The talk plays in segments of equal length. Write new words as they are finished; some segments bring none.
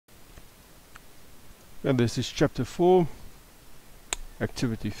And this is chapter 4,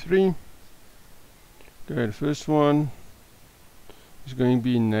 activity 3. Okay, the first one is going to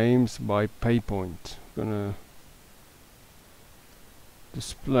be names by pay point. I'm going to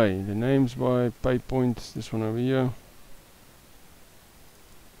display the names by pay point, this one over here.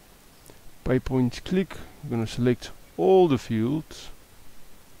 Pay point click, I'm going to select all the fields.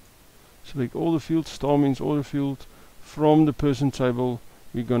 Select all the fields, star means order field. From the person table,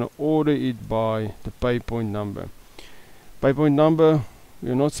 we're going to order it by the pay point number. Pay point number, we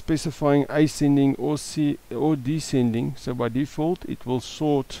are not specifying ascending or descending, so by default it will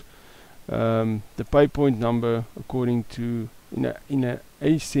sort the pay point number according to in a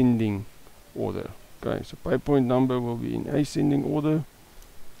ascending order. Okay, so pay point number will be in ascending order.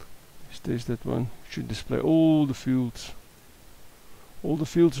 Let's test that one. Should display all the fields. All the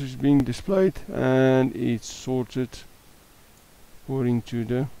fields is being displayed and it's sorted according to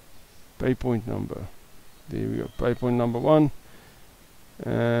the pay point number. There we go, pay point number 1,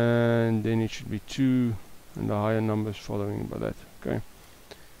 and then it should be 2 and the higher numbers following by that. Okay.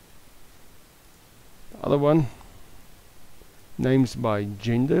 The other one, names by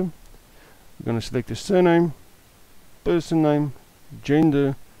gender. We're going to select the surname, person name,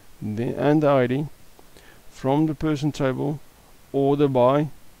 gender, and the ID. From the person table, order by,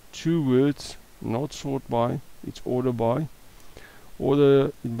 2 words, not sort by, it's order by.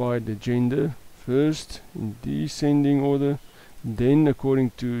 Order it by the gender first in descending order, then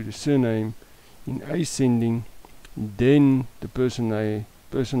according to the surname in ascending, then the person name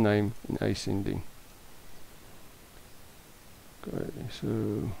in ascending. Okay,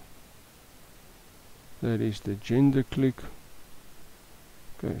 so that is the gender click.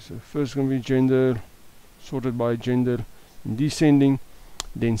 Okay, so first going to be gender, sorted by gender in descending,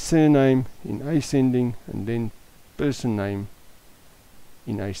 then surname in ascending, and then person name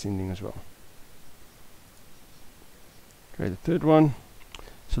in ascending as well. Okay, the third one,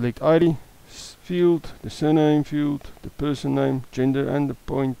 select ID field, the surname field, the person name, gender, and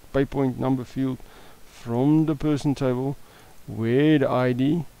the pay point number field from the person table where the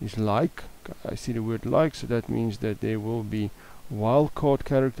ID is like. I see the word like, so that means that there will be wildcard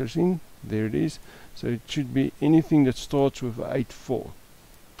characters in. There it is. So it should be anything that starts with 84.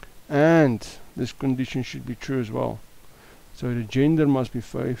 And this condition should be true as well. So the gender must be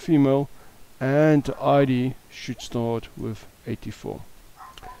female and the ID should start with 84.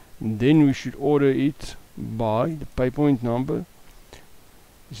 And then we should order it by the pay point number.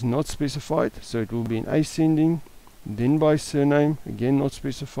 It's not specified, so it will be in ascending, then by surname, again not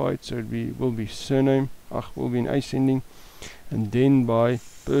specified, so it will be surname, will be in ascending, and then by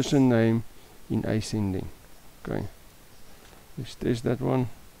person name in ascending. Okay, let's test that one.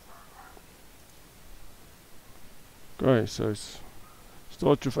 Okay, so it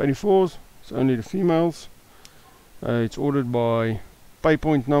starts with 84s, it's only the females. It's ordered by pay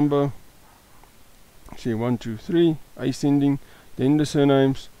point number. See 1, 2, 3, ascending, then the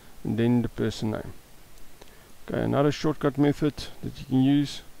surnames, and then the person name. Okay, another shortcut method that you can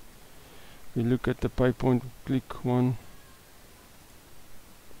use. We look at the pay point, click one.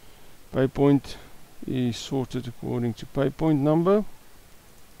 Pay point is sorted according to pay point number.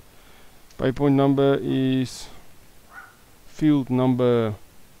 Pay point number is field number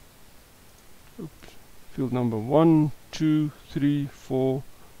 1, 2, 3, 4,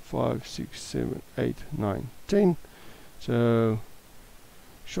 5, 6, 7, 8, 9, 10. So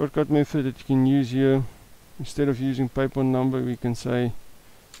shortcut method that you can use here, instead of using pay point number, we can say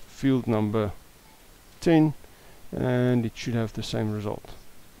field number 10 and it should have the same result.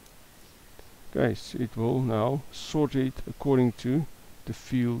 Okay, so it will now sort it according to the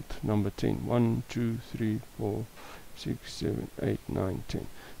field number 10. 1, 2, 3, 4, 6, 7, 8, 9, 10.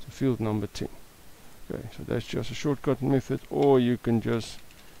 So field number 10. Okay, so that's just a shortcut method, or you can just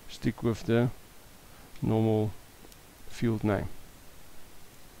stick with the normal field name.